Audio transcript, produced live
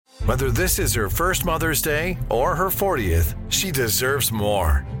Whether this is her first Mother's Day or her 40th, she deserves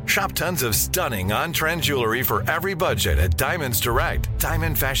more. Shop tons of stunning on-trend jewelry for every budget at Diamonds Direct.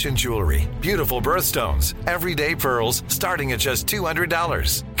 Diamond fashion jewelry, beautiful birthstones, everyday pearls starting at just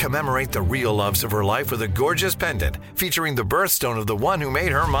 $200. Commemorate the real loves of her life with a gorgeous pendant featuring the birthstone of the one who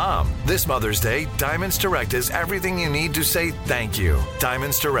made her mom. This Mother's Day, Diamonds Direct is everything you need to say thank you.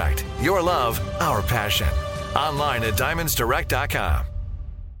 Diamonds Direct. Your love, our passion. Online at diamondsdirect.com.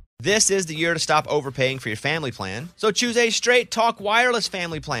 This is the year to stop overpaying for your family plan. So choose a Straight Talk Wireless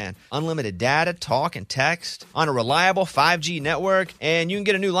family plan. Unlimited data, talk, and text on a reliable 5G network. And you can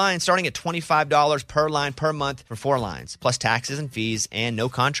get a new line starting at $25 per line per month for 4 lines, plus taxes and fees and no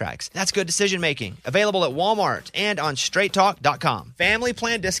contracts. That's good decision making. Available at Walmart and on straighttalk.com. Family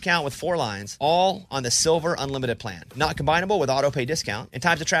plan discount with 4 lines, all on the Silver Unlimited plan. Not combinable with auto pay discount. In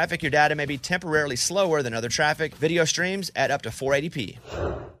times of traffic, your data may be temporarily slower than other traffic. Video streams at up to 480p.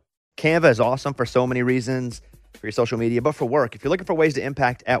 Canva is awesome for so many reasons, for your social media, but for work. If you're looking for ways to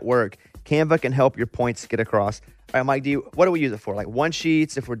impact at work, Canva can help your points get across. All right, Mike, what do we use it for? Like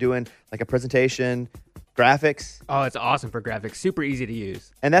one-sheets, if we're doing like a presentation, graphics? Oh, it's awesome for graphics. Super easy to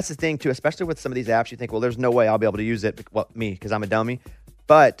use. And that's the thing, too, especially with some of these apps, you think, well, there's no way I'll be able to use it. Well, me, because I'm a dummy.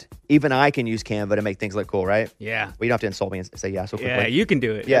 But even I can use Canva to make things look cool, right? Yeah. Well, you don't have to insult me and say yeah so quickly. Yeah, you can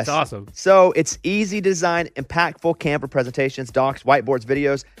do it. Yes. It's awesome. So it's easy design, impactful Canva presentations, docs, whiteboards,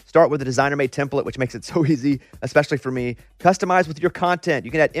 videos. Start with a designer-made template, which makes it so easy, especially for me. Customize with your content.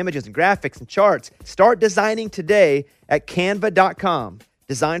 You can add images and graphics and charts. Start designing today at canva.com.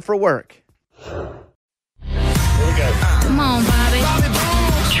 Design for work. Here we go. Come on, Bobby.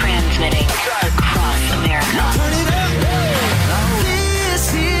 Transmitting across America.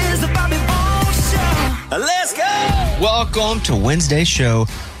 This is the Bobby Bones Show. Let's go! Welcome to Wednesday's show.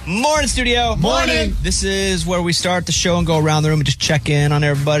 Morning, studio. Morning. This is where we start the show and go around the room and just check in on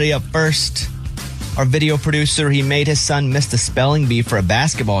everybody. Up first, our video producer, he made his son miss the spelling bee for a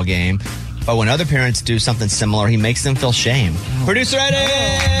basketball game. But when other parents do something similar, he makes them feel shame. Producer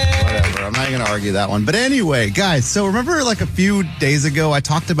Eddie! Whatever, I'm not going to argue that one. But anyway, guys, so remember like a few days ago, I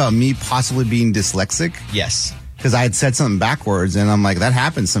talked about me possibly being dyslexic? Yes. Because I had said something backwards, and I'm like, that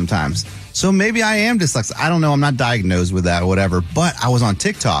happens sometimes. So maybe I am dyslexic. I don't know. I'm not diagnosed with that or whatever. But I was on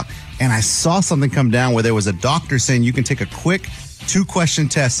TikTok, and I saw something come down where there was a doctor saying you can take a quick 2-question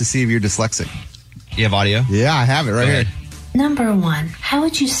test to see if you're dyslexic. You have audio? Yeah, I have it right here. Number 1, how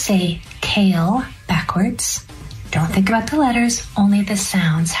would you say kale backwards? Don't think about the letters, only the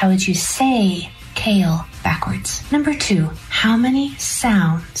sounds. How would you say kale backwards? Number 2, how many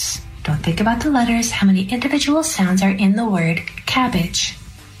sounds? Don't think about the letters. How many individual sounds are in the word cabbage?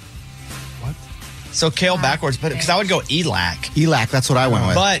 What? So kale backwards, but because I would go elac. Elac, that's what I went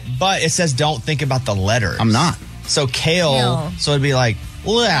with. But it says don't think about the letters. I'm not. So kale. So it'd be like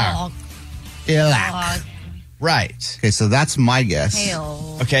elac. Elac. Right. Okay, so that's my guess.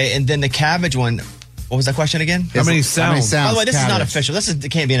 Kale. Okay, and then the cabbage one. What was that question again? How many sounds? By the way, this is not Cabbage. official.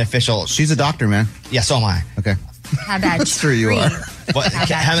 It can't be an official. She's a doctor, man. Yeah, so am I. Okay. Cabbage. Sure you are. What,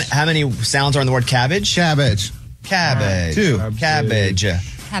 how many sounds are in the word cabbage? Cabbage. Cabbage. 2. Cabbage.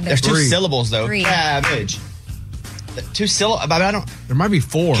 Cabbage. There's 2 3. syllables, though. 3. Cabbage. 2 syllables. I don't. There might be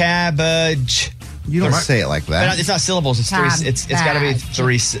 4. Cabbage. You don't say it like that. But it's not syllables. It's 3. It's got to be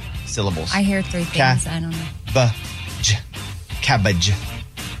 3 syllables. I hear 3 things. I don't know. Cabbage.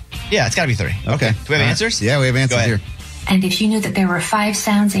 Yeah, it's got to be 3. Okay. Do we have answers? Yeah, we have answers here. And if you knew that there were 5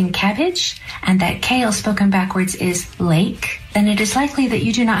 sounds in cabbage and that kale spoken backwards is lake, then it is likely that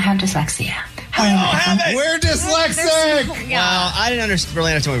you do not have dyslexia. However, we're dyslexic! Well, I didn't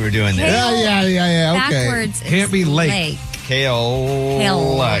really understand what we were doing there. Yeah, okay. Backwards Can't be lake.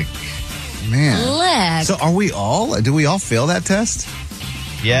 Kale. Like. Man. Lick. So are we all? Do we all fail that test?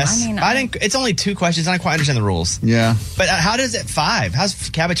 Yes. I mean, I didn't. It's only 2 questions. I don't quite understand the rules. Yeah. But how does it 5? How's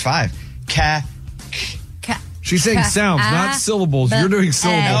cabbage 5? She's saying sounds, not syllables. You're doing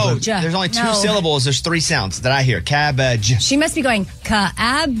syllables. No, there's only 2 syllables. There's 3 sounds that I hear. Cabbage. She must be going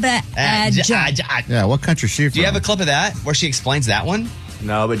cabbage. Yeah, what country is she from? Do you have a clip of that where she explains that one?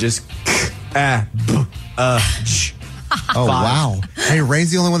 No, but just Oh, wow. Hey,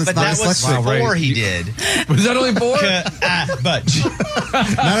 Ray's the only one that's but not that was dyslexic. 4 he did. Was that only 4?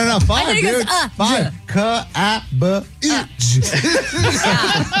 No, 5, dude. 5.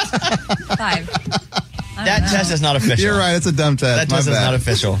 Five. That test is not official. You're right. It's a dumb test. That test is not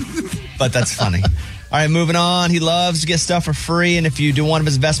official. But that's funny. All right, moving on. He loves to get stuff for free. And if you do one of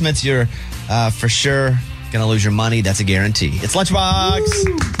his investments, you're for sure going to lose your money. That's a guarantee. It's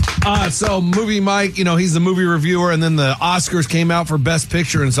Lunchbox. So Movie Mike, he's the movie reviewer, and then the Oscars came out for Best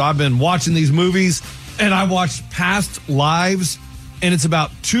Picture, and so I've been watching these movies, and I watched past lives and it's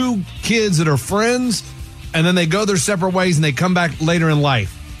about two kids that are friends, and then they go their separate ways, and they come back later in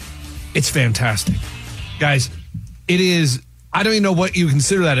life. It's fantastic. Guys, it is, I don't even know what you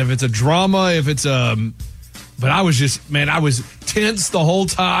consider that, if it's a drama, if it's but I was just, man, I was tense the whole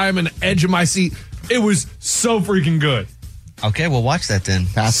time and edge of my seat. It was so freaking good. Okay, we'll watch that then.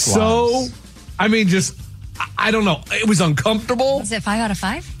 I mean, just, I don't know. It was uncomfortable. Is it 5 out of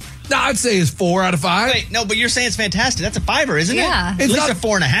 5? No, I'd say it's 4 out of 5. Wait, no, but you're saying it's fantastic. That's a 5er, isn't Yeah. it? It's At least not- a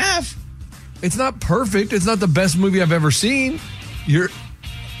 4.5. It's not perfect. It's not the best movie I've ever seen.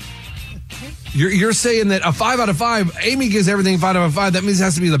 You're saying that a 5 out of 5, Amy gives everything 5 out of 5. That means it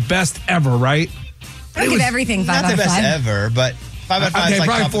has to be the best ever, right? I give everything 5 Not out the of 5. best ever, but 5 out of 5 Okay, is like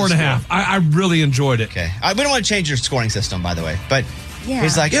probably top of the 4.5. score. I really enjoyed it. Okay. We don't want to change your scoring system, by the way. But Yeah.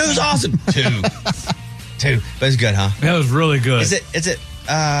 he's like, it was awesome. 2. 2. But it's good, huh? That was really good. Is it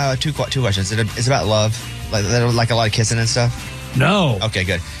two questions. Is it about love? Like a lot of kissing and stuff? No. Okay,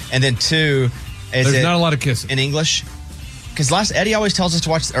 good. And then 2, is There's it not a lot of kissing. in English? Because Eddie always tells us to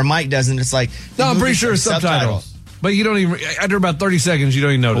watch, or Mike does, and it's like, No, I'm the pretty movies sure are it's subtitles. But you don't even, after about 30 seconds, you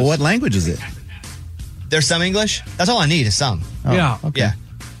don't even notice. Well, what language is it? There's some English? That's all I need is some. Yeah. Okay. Yeah.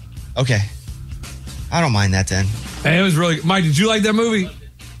 Okay. I don't mind that then. Hey, it was really, Mike, did you like that movie?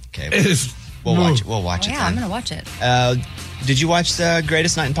 Okay. It is. We'll watch it. We'll watch it Yeah, I'm then. going to watch it. Did you watch The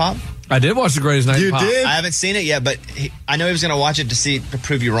Greatest Night in Pop? I did watch The Greatest Night in Pop. did? I haven't seen it yet, but I know he was going to watch it to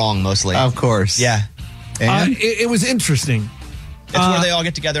prove you wrong mostly. Of course. Yeah. And It was interesting. It's where they all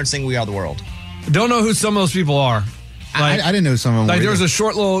get together and sing We Are the World. Don't know who some of those people are. I didn't know someone. Like, there was a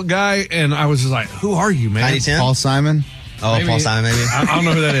short little guy, and I was just like, who are you, man? 9010? Paul Simon. Oh, Maybe. Paul Simon, maybe? I don't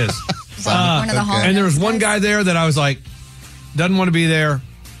know who that is. One of the Hall And there was one guys? guy there that I was like, doesn't want to be there,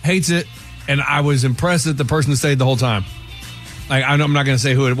 hates it, and I was impressed that the person stayed the whole time. Like, I'm not going to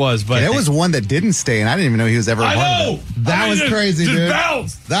say who it was, but There was one that didn't stay, and I didn't even know he was ever a I part know. of it. That was crazy, just dude.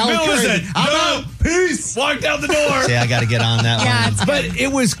 Bounced. That was Bill crazy. said, I'm "No, out. Peace." Walked out the door. See, I got to get on that Yeah, one. it's But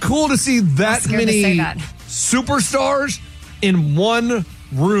it was cool to see that scared to say many that. superstars in one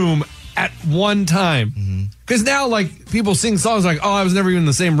room at one time. Because now, like, people sing songs like, oh, I was never even in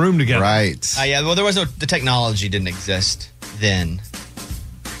the same room together. Right. Yeah, well, the technology didn't exist then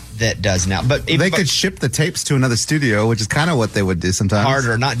that does now. But They could ship the tapes to another studio, which is kind of what they would do sometimes.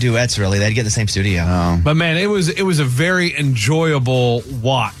 harder, not duets really. They'd get in the same studio. But man, it was a very enjoyable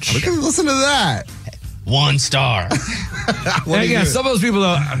watch. Listen to that. 1 star. And yeah, some of those people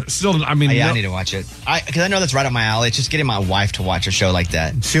though still. I mean, Yeah, I no- need to watch it. Because I know that's right up my alley. It's just getting my wife to watch a show like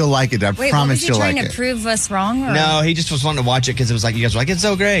that. She'll like it. I Wait, what promise was he she'll trying like to it. prove us wrong? Or? No, he just was wanting to watch it because it was like, you guys were like, it's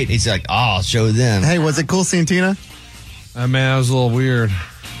so great. He's like, oh, I'll show them. Hey, was it cool seeing Tina? man, that was a little weird.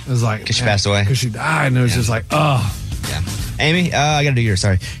 It was like 'Cause she passed away. Because she died, and it was just like, oh. Yeah. Amy, I got to do yours.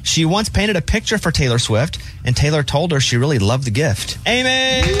 Sorry. She once painted a picture for Taylor Swift, and Taylor told her she really loved the gift.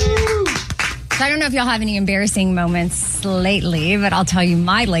 Amy! So I don't know if y'all have any embarrassing moments lately, but I'll tell you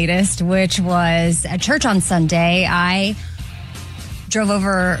my latest, which was at church on Sunday. I drove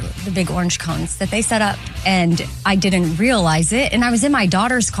over the big orange cones that they set up, and I didn't realize it. And I was in my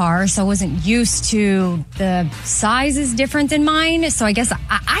daughter's car, so I wasn't used to the size is different than mine. So I guess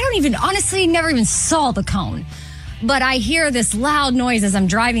I don't even, honestly, never even saw the cone. But I hear this loud noise as I'm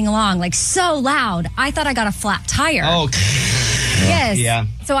driving along, like so loud. I thought I got a flat tire. Oh, Yes. Yeah.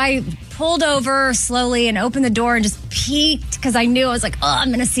 So I pulled over slowly and opened the door and just peeked because I knew I was like, oh, I'm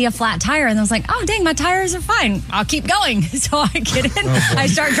going to see a flat tire. And I was like, oh, dang, my tires are fine. I'll keep going. So I get in, I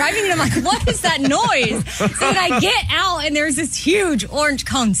start driving, and I'm like, what is that noise? So then I get out, and there's this huge orange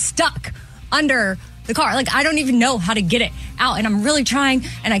cone stuck under the car. Like, I don't even know how to get it out, and I'm really trying,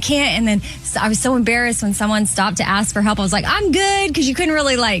 and I can't. And then I was so embarrassed when someone stopped to ask for help. I was like, I'm good, because you couldn't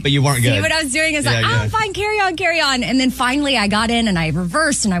really like But you weren't see good. what I was doing. I was Yeah, like, yeah. I'm fine, carry on. And then finally I got in, and I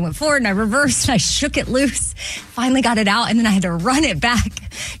reversed, and I went forward, and I reversed, and I shook it loose. Finally got it out, and then I had to run it back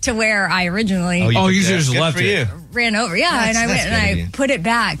to where I originally Oh, you did should just good left for it. you. ran over. Yeah, and I That's went good and of you. I put it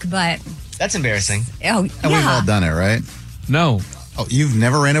back, but That's embarrassing. oh And we've all yeah. done it, right? No. Oh, you've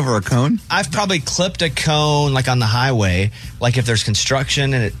never ran over a cone? I've probably clipped a cone like on the highway, like if there's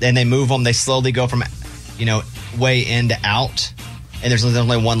construction and they move them, they slowly go from, way in to out, and there's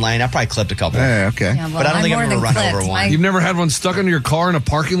only one lane. I probably clipped a couple. Hey, okay. Yeah, well, But I don't I'm think more I've ever than run clipped. over one. My- You've never had one stuck under your car in a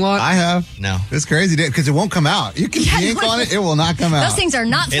parking lot? I have. No. It's crazy, because it won't come out. You can Yeah, yank no, on it, it will not come out. Those things are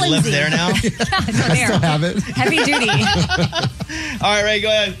not It flimsy. lives there now? Yeah, it's I there. still have it. Heavy duty. All right, Ray, go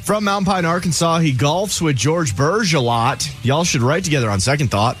ahead. From Mountain Pine, Arkansas, he golfs with George Burge a lot. Y'all should write together on second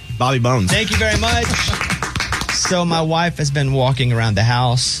thought. Bobby Bones. Thank you very much. So my wife has been walking around the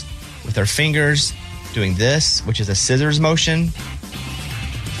house with her fingers doing this, which is a scissors motion.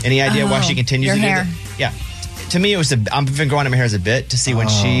 Any idea why Oh, she continues your to hair. do that? Yeah. To me, I've been growing out my hair as a bit to see when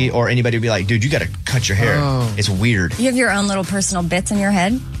she or anybody would be like, dude, you got to cut your hair. It's weird. You have your own little personal bits in your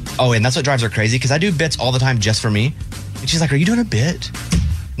head? Oh, and that's what drives her crazy because I do bits all the time just for me. And she's like, are you doing a bit?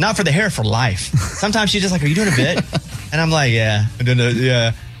 Not for the hair, for life. Sometimes she's just like, are you doing a bit? And I'm like, yeah, I'm doing it,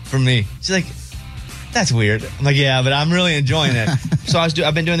 yeah, for me. She's like, that's weird. I'm like, yeah, but I'm really enjoying it. So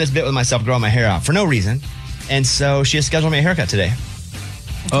I've been doing this bit with myself, growing my hair out for no reason. And so she has scheduled me a haircut today.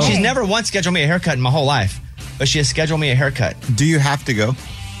 Oh. She's never once scheduled me a haircut in my whole life, but she has scheduled me a haircut. Do you have to go?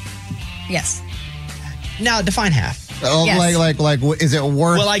 Yes. Now, define half. Oh, Yes. like, is it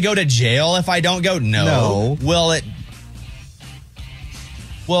worth? Will I go to jail if I don't go? No.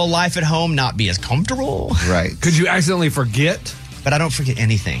 Will life at home not be as comfortable? Right. Could you accidentally forget? But I don't forget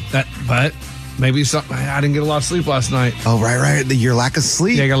anything. But maybe something. I didn't get a lot of sleep last night. Oh, right. Your lack of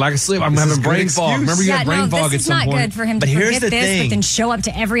sleep. Yeah, I got lack of sleep. I'm This having is a brain great fog. excuse. Remember, you had brain fog this at some is not point. good for him But to here's forget the this, thing. but then show up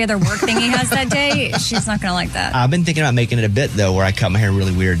to every other work thing he has that day. She's not going to like that. I've been thinking about making it a bit though, where I cut my hair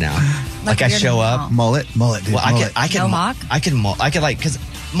really weird now. Like I weird show now. up. mullet, dude. Well, mullet. I can No mock? I could like because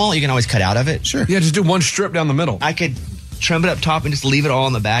mullet you can always cut out of it. Sure. Yeah, just do one strip down the middle. I could trim it up top and just leave it all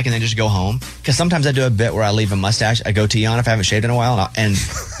in the back and then just go home. Because sometimes I do a bit where I leave a mustache, a goatee on if I haven't shaved in a while, and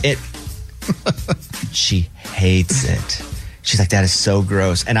it. She hates it. She's like, that is so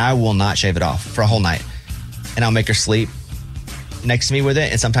gross, and I will not shave it off for a whole night, and I'll make her sleep next to me with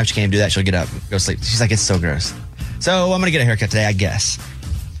it. And sometimes she can't even do that. She'll get up, go sleep. She's like, it's so gross. So I'm gonna get a haircut today, I guess.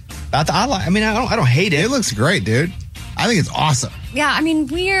 But I don't hate it. It looks great, dude. I think it's awesome. Yeah, I mean,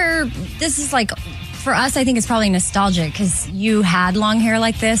 this is like, for us, I think it's probably nostalgic because you had long hair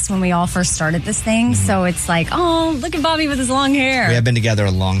like this when we all first started this thing. So it's like, oh, look at Bobby with his long hair. We have been together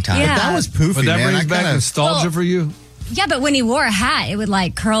a long time. Yeah. That was poofy, But that man. brings I back kinda- nostalgia for you. Yeah, but when he wore a hat, it would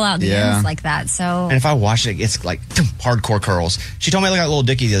like curl out the Yeah. ends like that. So And if I wash it, it's like hardcore curls. She told me I look like Little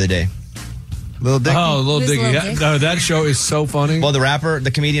Dicky the other day. Little Dicky. Oh, Little Who's Dicky. Lil Yeah, Dicky? no, that show is so funny. Well,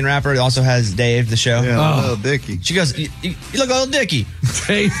 the comedian rapper also has Dave, the show. Yeah, Oh. Little Dicky. She goes, you look like Little Dicky.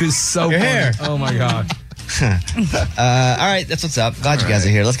 Dave is so Your funny. hair. Oh my god. All right, that's what's up. Glad you guys are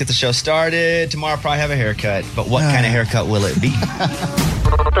here. Let's get the show started. Tomorrow I'll probably have a haircut, but what kind of haircut will it be?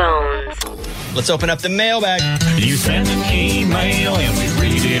 Let's open up the mailbag. You send an email and we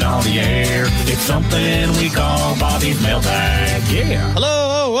read it on the air. It's something we call Bobby's mailbag. Yeah.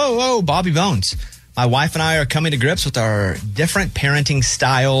 Hello, whoa, Bobby Bones. My wife and I are coming to grips with our different parenting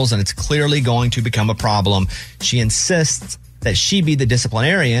styles, and it's clearly going to become a problem. She insists that she be the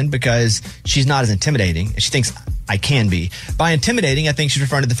disciplinarian because she's not as intimidating, and she thinks I can be. By intimidating, I think she's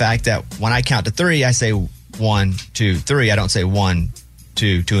referring to the fact that when I count to 3, I say 1, 2, 3. I don't say 1,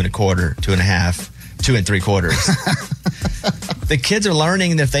 2, 2 1/4, 2 1/2, 2 3/4. The kids are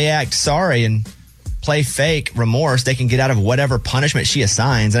learning that if they act sorry and play fake remorse, they can get out of whatever punishment she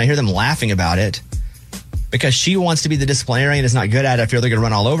assigns. And I hear them laughing about it because she wants to be the disciplinarian, is not good at it. I fear they're going to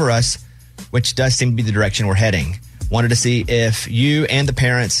run all over us, which does seem to be the direction we're heading. Wanted to see if you and the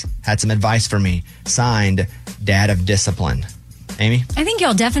parents had some advice for me. Signed, Dad of Discipline. Amy? I think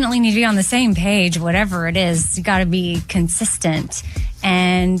y'all definitely need to be on the same page, whatever it is. You got to be consistent.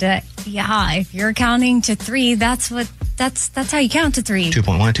 And yeah, if you're counting to 3, that's how you count to 3.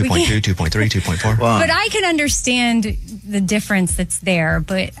 2.1, 2.2, 2.3, 2.4. But I can understand the difference that's there.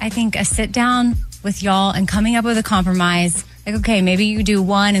 But I think a sit down with y'all and coming up with a compromise, like, okay, maybe you do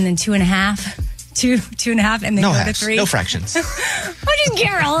 1 and then 2.5. 2.5, and then No go halves, to 3. no fractions. I just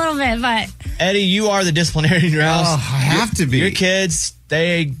care a little bit, but Eddie, you are the disciplinarian in your house. Oh, I have to be. Your kids,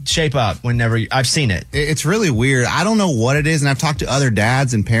 they shape up whenever I've seen it. It's really weird. I don't know what it is, and I've talked to other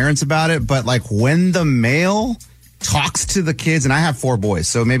dads and parents about it, but like when the male talks to the kids, and I have 4 boys,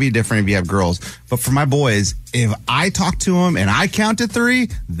 so maybe different if you have girls, but for my boys, if I talk to them and I count to 3,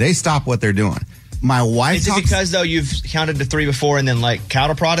 they stop what they're doing. My wife Is it talks... because though you've counted to 3 before and then like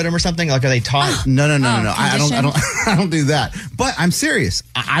cattle prodded them or something? Like are they taught? No. Oh, I don't do that. But I'm serious.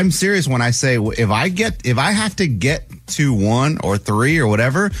 I'm serious when I say if I have to get to 1 or 3 or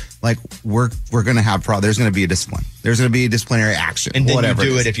whatever, like we're gonna have there's gonna be a discipline. There's gonna be a disciplinary action. And then whatever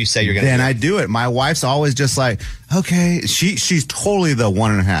you do is. it if you say you're gonna. Then do it. I do it. My wife's always just like, okay, she's totally the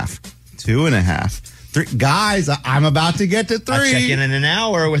 1.5, 2.5. 3. Guys, I'm about to get to 3. I check in an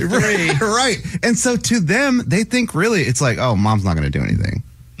hour with 3. Right. And so to them, they think really it's like, oh, mom's not going to do anything.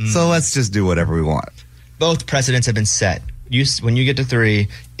 So let's just do whatever we want. Both precedents have been set. When you get to 3,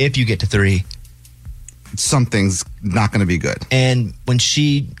 if you get to 3, something's not going to be good. and when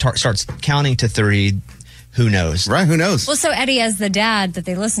she starts counting to 3, who knows? Right? Who knows? well, so Eddie, as the dad that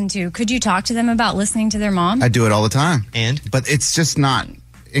they listen to, could you talk to them about listening to their mom? I do it all the time. And But it's just not,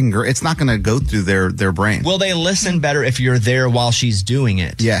 it's not going to go through their brain. Will they listen better if you're there while she's doing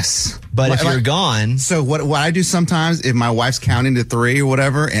it? Yes. But if you're gone. So what I do sometimes, if my wife's counting to 3 or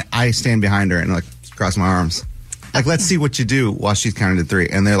whatever, and I stand behind her and like cross my arms. Like, let's see what you do while she's counting to 3.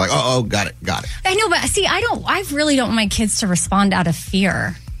 And they're like, oh, got it. I know, but see, I really don't want my kids to respond out of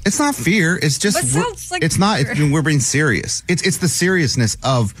fear. It's not fear. It's just, we're being serious. It's the seriousness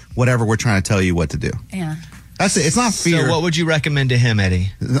of whatever we're trying to tell you what to do. Yeah. That's it. It's not fear. So what would you recommend to him,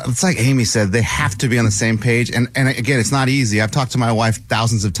 Eddie? It's like Amy said, they have to be on the same page. And again, it's not easy. I've talked to my wife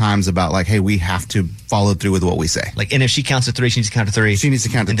thousands of times about like, hey, we have to follow through with what we say. Like, and if she counts to 3, she needs to count to 3. She needs to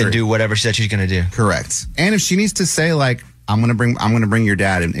count to 3. And then do whatever she said she's going to do. Correct. And if she needs to say like, I'm going to bring your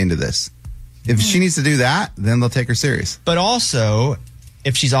dad into this. If she needs to do that, then they'll take her serious. But also,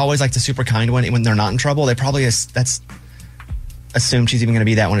 if she's always like the super kind one when they're not in trouble, they probably that's assume she's even going to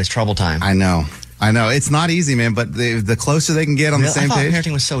be that when it's trouble time. I know. It's not easy, man, but the closer they can get on the same page.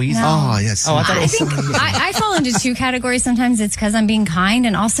 Parenting was so easy. No. Oh, yes. Oh, I thought it was so easy. I fall into 2 categories. Sometimes it's because I'm being kind,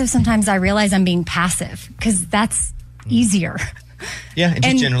 and also sometimes I realize I'm being passive because that's easier. Yeah,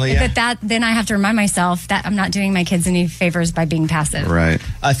 and generally, yeah. But then I have to remind myself that I'm not doing my kids any favors by being passive. Right.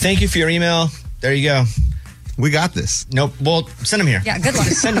 Thank you for your email. There you go. We got this. Nope. Well, send them here. Yeah, good luck.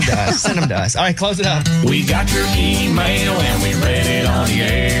 Send them to us. Send them to us. All right, close it up. We got your email and we read it on the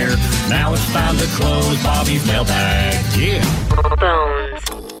air. Now it's time to close Bobby's mailbag. Yeah.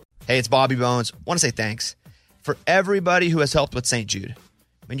 Hey, it's Bobby Bones. Want to say thanks for everybody who has helped with St. Jude.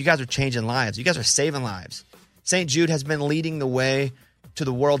 I mean, you guys are changing lives. You guys are saving lives. St. Jude has been leading the way to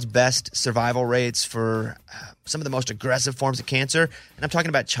the world's best survival rates for some of the most aggressive forms of cancer. And I'm talking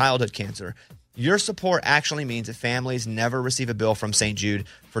about childhood cancer. Your support actually means that families never receive a bill from St. Jude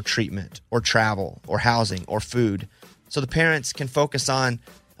for treatment or travel or housing or food. So the parents can focus on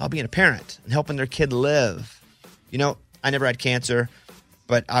being a parent and helping their kid live. You know, I never had cancer,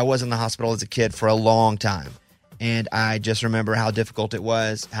 but I was in the hospital as a kid for a long time. And I just remember how difficult it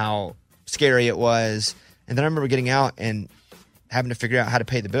was, how scary it was. And then I remember getting out and having to figure out how to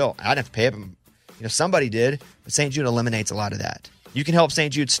pay the bill. I didn't have to pay it. Somebody did, but St. Jude eliminates a lot of that. You can help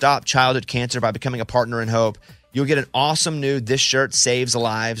St. Jude stop childhood cancer by becoming a partner in hope. You'll get an awesome new This Shirt Saves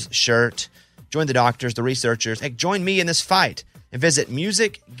Lives shirt. Join the doctors, the researchers. Hey, join me in this fight and visit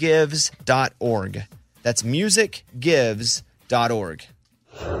musicgives.org. That's musicgives.org.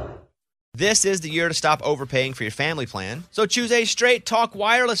 This is the year to stop overpaying for your family plan. So choose a Straight Talk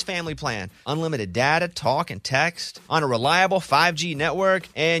Wireless family plan. Unlimited data, talk, and text on a reliable 5G network.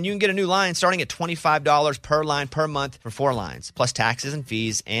 And you can get a new line starting at $25 per line per month for 4 lines, plus taxes and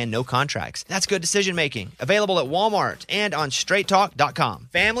fees and no contracts. That's good decision making. Available at Walmart and on straighttalk.com.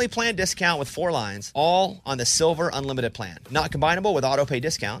 Family plan discount with 4 lines, all on the Silver Unlimited plan. Not combinable with auto pay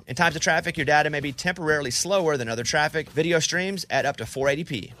discount. In times of traffic, your data may be temporarily slower than other traffic. Video streams at up to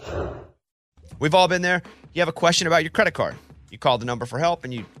 480p. We've all been there. You have a question about your credit card. You call the number for help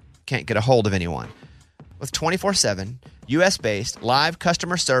and you can't get a hold of anyone. With 24/7, U.S.-based live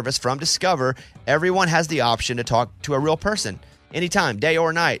customer service from Discover, everyone has the option to talk to a real person. Anytime, day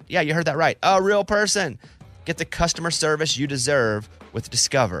or night. Yeah, you heard that right. A real person. Get the customer service you deserve with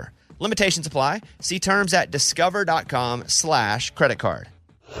Discover. Limitations apply. See terms at discover.com/credit card.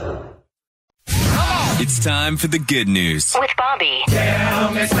 It's time for the good news. With Bobby.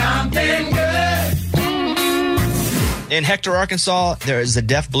 Tell me something good. In Hector, Arkansas, there is a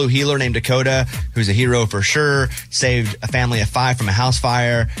deaf blue healer named Dakota, who's a hero for sure. Saved a family of 5 from a house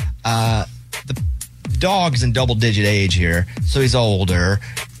fire. The dog's in double-digit age here, so he's older.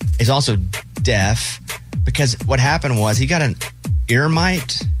 He's also deaf because what happened was he got an ear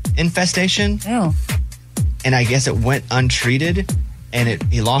mite infestation. Ew. And I guess it went untreated, and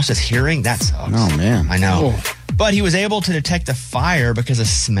he lost his hearing. That sucks. Oh, man. I know. Oh. But he was able to detect the fire because of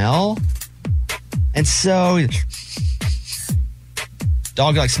smell. And so,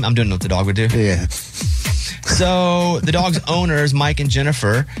 dog like I'm doing what the dog would do. Yeah. So the dog's owners, Mike and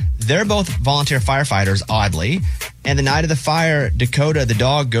Jennifer, they're both volunteer firefighters, oddly. And the night of the fire, Dakota, the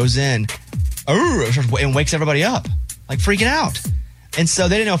dog, goes in and wakes everybody up, like freaking out. And so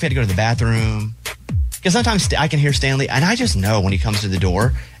they didn't know if he had to go to the bathroom. Because sometimes I can hear Stanley, and I just know when he comes to the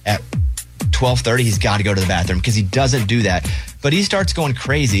door at 12:30, he's got to go to the bathroom because he doesn't do that. But he starts going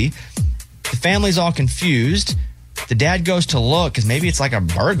crazy. The family's all confused. The dad goes to look because maybe it's like a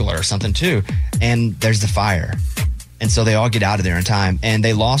burglar or something too. And there's the fire. And so they all get out of there in time. And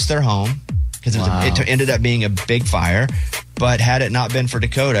they lost their home because it ended up being a big fire. But had it not been for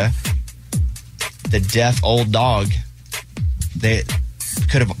Dakota, the deaf old dog, they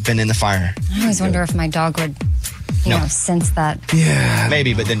could have been in the fire. I always wonder if my dog would, you know, sense that. Yeah.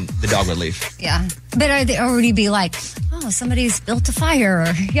 Maybe, but then the dog would leave. Yeah. But would he be like, oh, oh, somebody's built a fire, or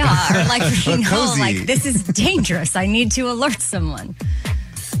like, you know, Cozy. like this is dangerous. I need to alert someone.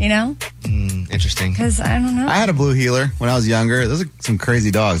 You know? Interesting. Because I don't know. I had a blue heeler when I was younger. Those are some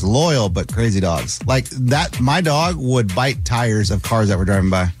crazy dogs. Loyal, but crazy dogs. Like that, my dog would bite tires of cars that were driving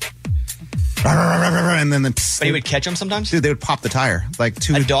by. And then But he would catch them sometimes? Dude, they would pop the tire. Like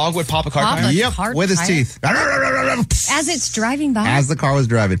two. A dog would pop a car Pop tire? a Yep, car with his tire? teeth. As it's driving by. As the car was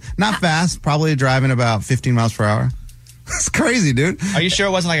driving. Not fast, probably driving about 15 miles per hour. It's crazy, dude. Are you sure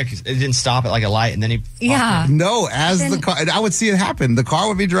it wasn't like it didn't stop at like a light and then he... Yeah. No, as the car, I would see it happen. The car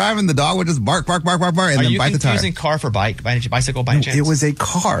would be driving, the dog would just bark, and Are then you bite the tire. confusing car for bike? Bicycle by any chance? It was a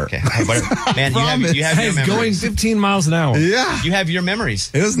car. Okay. Man, you have Hey, your it's going memories. 15 miles an hour. Yeah. You have your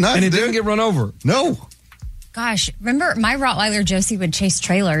memories. It was nuts, And it dude. didn't get run over. No. Gosh, remember my Rottweiler Josie would chase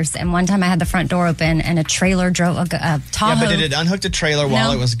trailers, and one time I had the front door open, and a trailer drove a Tahoe. Yeah, but did it unhook the trailer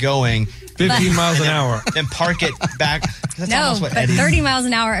while No. it was going? 15 miles an hour. Then park it back? That's No, almost what but Eddie... 30 miles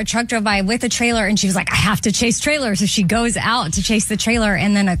an hour, a truck drove by with a trailer, and she was like, I have to chase trailers. So she goes out to chase the trailer,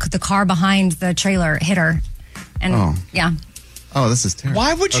 and then the car behind the trailer hit her. And yeah. Oh, this is terrible.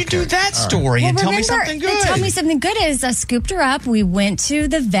 Why would you do that story and tell me something good? Tell me something good is I scooped her up. We went to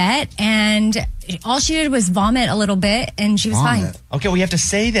the vet, and all she did was vomit a little bit, and she was fine. Okay, we have to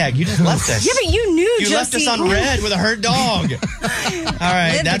say that. You just left us. Yeah, but you knew, You left us on red with a hurt dog. All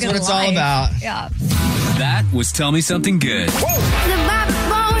right, Live a that's good what it's all life. about. Yeah. That was Tell Me Something Good.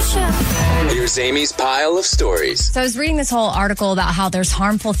 Here's Amy's pile of stories. So I was reading this whole article about how there's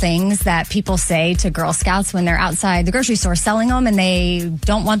harmful things that people say to Girl Scouts when they're outside the grocery store selling them and they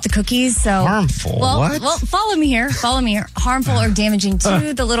don't want the cookies. So Harmful? Well, follow me here. Follow me here. Harmful or damaging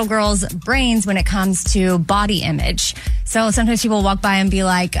to the little girls' brains when it comes to body image. So sometimes people walk by and be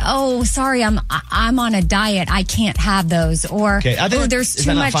like, "Oh, sorry, I'm on a diet. I can't have those." Or Okay, I think there's is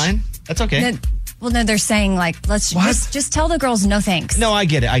too that much. not fine? That's okay. No, they're saying like, let's just tell the girls no thanks. No, I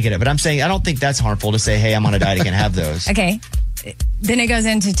get it. But I'm saying I don't think that's harmful to say, hey, I'm on a diet, I can't have those. Okay. Then it goes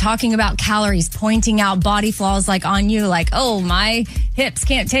into talking about calories, pointing out body flaws like on you, like, oh, my hips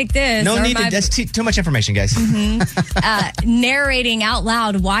can't take this. No or need to, that's too much information, guys. narrating out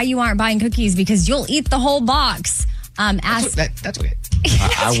loud why you aren't buying cookies because you'll eat the whole box. That's okay.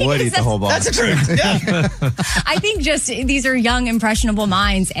 I would eat the whole box. That's the truth. Yeah. I think just these are young, impressionable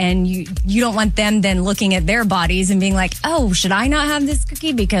minds, and you don't want them then looking at their bodies and being like, oh, should I not have this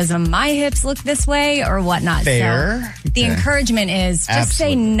cookie because my hips look this way or whatnot? Fair. So the encouragement is just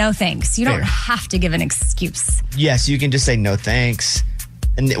say no thanks. You don't Fair. have to give an excuse. Yes, you can just say no thanks.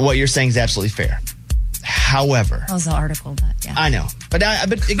 And what you're saying is absolutely fair. However, That was the article, but yeah. I know. But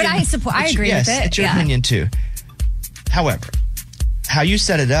again, I support. I agree with it. It's your Yeah. opinion too. However, how you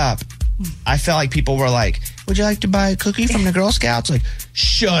set it up, I felt like people were like, would you like to buy a cookie from the Girl Scouts? Like,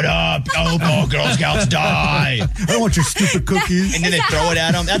 shut up. Oh, Girl Scouts die. I don't want your stupid cookies. And then they throw it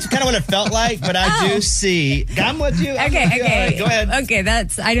at them. That's kind of what it felt like, but I do see. I'm with you. Okay. Go ahead. Okay,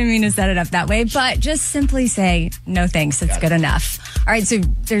 I didn't mean to set it up that way, but just simply say no thanks. It's good enough. All right, so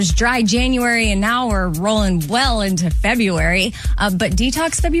there's dry January, and now we're rolling well into February. But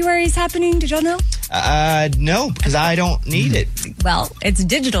Detox February is happening. Did y'all know? No, because I don't need it. Well, it's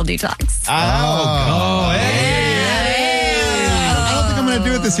digital detox. Oh, I don't think I'm going to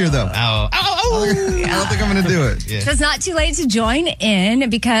do it this year, though. Oh. I don't think I'm going to do it. Yeah. So it's not too late to join in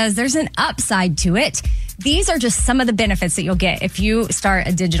because there's an upside to it. These are just some of the benefits that you'll get if you start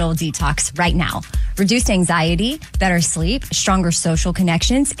a digital detox right now. Reduced anxiety, better sleep, stronger social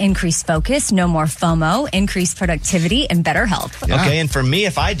connections, increased focus, no more FOMO, increased productivity, and better health. Yeah. Okay, and for me,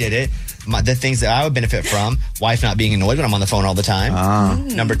 if I did it, the things that I would benefit from, wife not being annoyed when I'm on the phone all the time.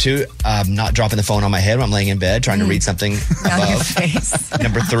 Number 2, not dropping the phone on my head when I'm laying in bed trying to read something On your above. face.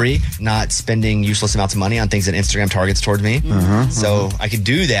 Number 3, not spending useless amounts of money on things that Instagram targets towards me. So I could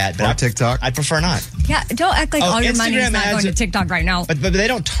do that, but Or TikTok. I'd prefer not. Yeah, don't act like Oh, all your money is Instagram not ads going to are- TikTok right now. But they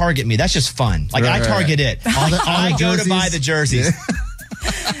don't target me. That's just fun. Like I Right. target it. I go to jerseys. buy the jerseys.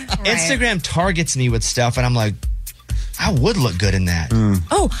 Right. Instagram targets me with stuff, and I'm like, I would look good in that.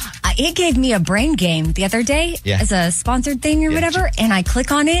 Oh, it gave me a brain game the other day as a sponsored thing or whatever, and I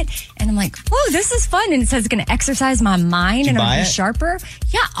click on it, and I'm like, whoa, this is fun, and it says it's going to exercise my mind, and I'm buy going to be it? sharper.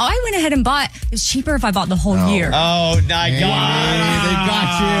 Yeah, I went ahead and bought. It's cheaper if I bought the whole year. Oh, my God. They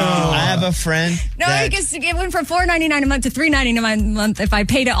got you. I have a friend. No, that, because it went from $4.99 a month to $3.99 a month if I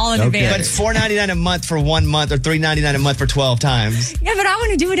paid it all in advance. but it's $4.99 a month for 1 month or $3.99 a month for 12 times. Yeah, but I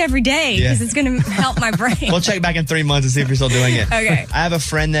want to do it every day Yeah. because it's going to help my brain. We'll check back in 3 months and see if you're still doing it. Okay. I have a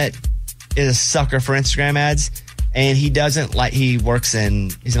friend that is a sucker for Instagram ads, and he doesn't like, he's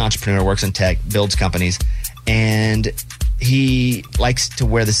an entrepreneur, works in tech, builds companies, and he likes to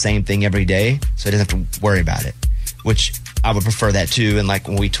wear the same thing every day, so he doesn't have to worry about it. which I would prefer that too. And like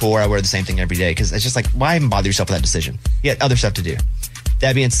when we tour, I wear the same thing every day because it's just like, why even bother yourself with that decision? You got other stuff to do.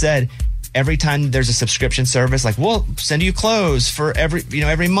 That being said, every time there's a subscription service, like we'll send you clothes for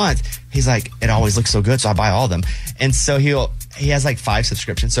every month. He's like, it always looks so good, so I buy all of them. And so he has like 5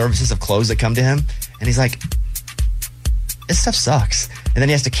 subscription services of clothes that come to him, and he's like, this stuff sucks. And then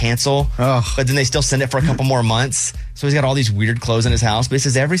he has to cancel, but then they still send it for a couple more months. So he's got all these weird clothes in his house, but he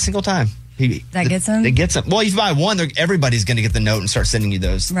says every single time. Gets him? It gets him. Well, if you buy one, everybody's going to get the note and start sending you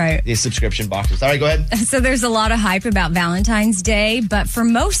these subscription boxes. All right, go ahead. So there's a lot of hype about Valentine's Day, but for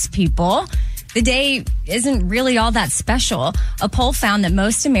most people, the day isn't really all that special. A poll found that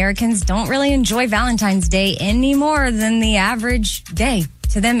most Americans don't really enjoy Valentine's Day any more than the average day.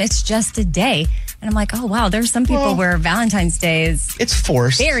 To them, it's just a day. And I'm like, oh, wow, there's some people where Valentine's Day is... It's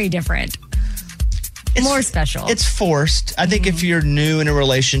forced. Very different. It's more special. It's forced. I think if you're new in a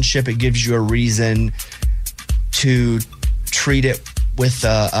relationship, it gives you a reason to treat it with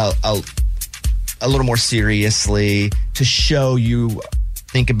a little more seriously, to show you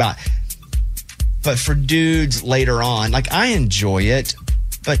think about. But for dudes later on, like I enjoy it,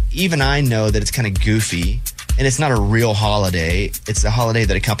 but even I know that it's kind of goofy. And it's not a real holiday. It's a holiday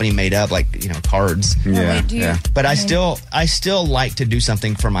that a company made up, like, cards. Yeah. But I still like to do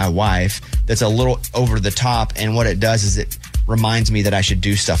something for my wife that's a little over the top. And what it does is it reminds me that I should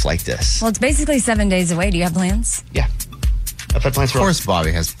do stuff like this. Well, it's basically 7 days away. Do you have plans? Yeah. I've had plans for... Of course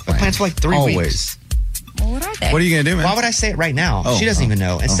Bobby has plans. For like 3 weeks. Well, what are they? What are you going to do, man? Why would I say it right now? She doesn't even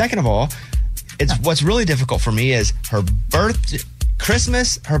know. And second of all, what's really difficult for me is her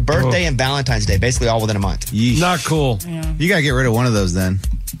Christmas, her birthday, and Valentine's Day, basically all within a month. Yeesh. Not cool. Yeah. You got to get rid of one of those then.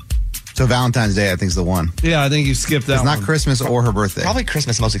 So Valentine's Day, I think, is the one. Yeah, I think you skipped that. It's not Christmas or her birthday. Probably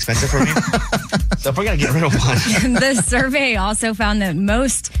Christmas most expensive for me. So if we're going to get rid of one. The survey also found that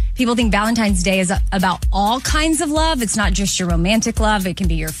most people think Valentine's Day is about all kinds of love. It's not just your romantic love. It can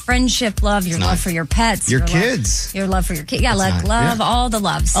be your friendship love, your love for your pets. Your kids. Your love for your kids. Yeah, all the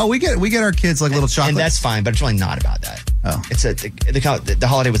loves. Oh, we get our kids like little chocolates. And that's fine, but it's really not about that. Oh. It's the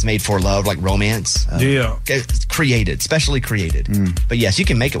holiday was made for love, like romance. Yeah. It's created, specially created. But yes, you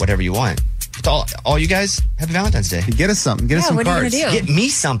can make it whatever you want. All you guys, happy Valentine's Day. Get us something. Get us some what cards. are you gonna do? Get me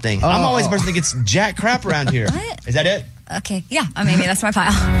something. I'm always the person that gets jack crap around here. What? Is that it? Okay, yeah, maybe that's my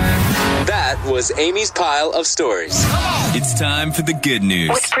pile. That was Amy's pile of stories. It's time for the good news.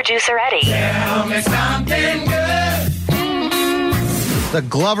 With producer Eddie. Tell me something good. The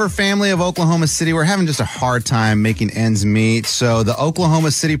Glover family of Oklahoma City were having just a hard time making ends meet. So the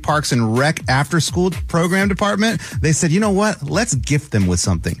Oklahoma City Parks and Rec After School Program Department, they said, you know what? Let's gift them with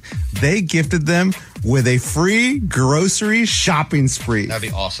something. They gifted them with a free grocery shopping spree. That'd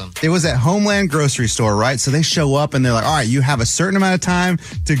be awesome. It was at Homeland Grocery Store, right? So they show up and they're like, all right, you have a certain amount of time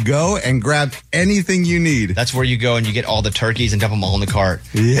to go and grab anything you need. That's where you go and you get all the turkeys and dump them all in the cart.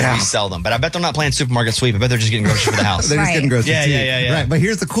 Yeah. And you sell them. But I bet they're not playing supermarket sweep. I bet they're just getting groceries for the house. They're just getting groceries. Yeah. Right. But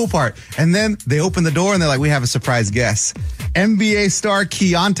here's the cool part. And then they open the door and they're like, we have a surprise guest. NBA star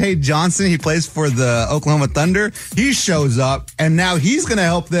Keontae Johnson, he plays for the Oklahoma Thunder. He shows up and now he's going to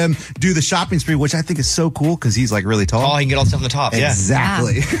help them do the shopping spree, which I think is so cool because he's like really tall. Oh, he can get all the stuff on the top.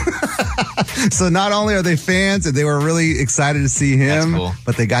 Exactly. Yeah. So not only are they fans and they were really excited to see him, cool.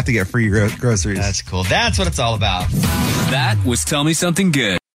 but they got to get free groceries. That's cool. That's what it's all about. That was Tell Me Something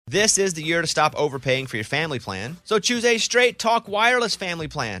Good. This is the year to stop overpaying for your family plan. So choose a Straight Talk Wireless family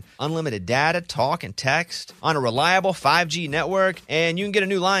plan. Unlimited data, talk, and text on a reliable 5G network. And you can get a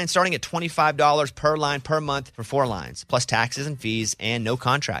new line starting at $25 per line per month for 4 lines, plus taxes and fees and no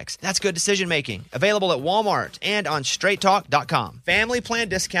contracts. That's good decision making. Available at Walmart and on straighttalk.com. Family plan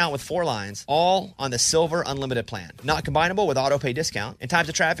discount with 4 lines, all on the Silver Unlimited plan. Not combinable with auto pay discount. In times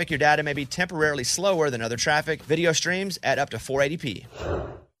of traffic, your data may be temporarily slower than other traffic. Video streams at up to 480p.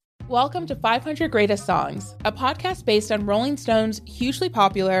 Welcome to 500 Greatest Songs, a podcast based on Rolling Stone's hugely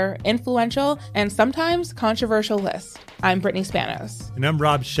popular, influential, and sometimes controversial list. I'm Brittany Spanos. And I'm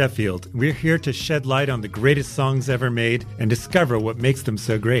Rob Sheffield. We're here to shed light on the greatest songs ever made and discover what makes them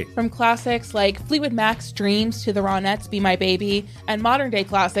so great. From classics like Fleetwood Mac's Dreams to the Ronettes' Be My Baby, and modern-day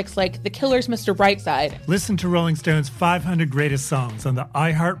classics like The Killer's Mr. Brightside. Listen to Rolling Stone's 500 Greatest Songs on the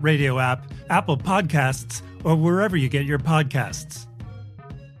iHeartRadio app, Apple Podcasts, or wherever you get your podcasts.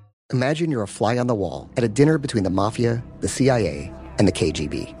 Imagine you're a fly on the wall at a dinner between the Mafia, the CIA, and the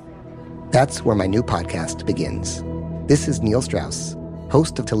KGB. That's where my new podcast begins. This is Neil Strauss,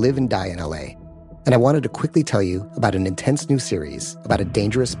 host of To Live and Die in LA, and I wanted to quickly tell you about an intense new series about a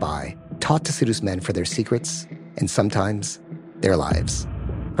dangerous spy taught to seduce men for their secrets and sometimes their lives.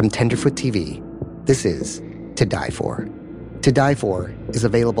 From Tenderfoot TV, this is To Die For. To Die For is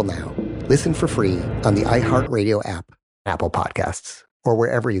available now. Listen for free on the iHeartRadio app, Apple Podcasts, or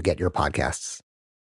wherever you get your podcasts.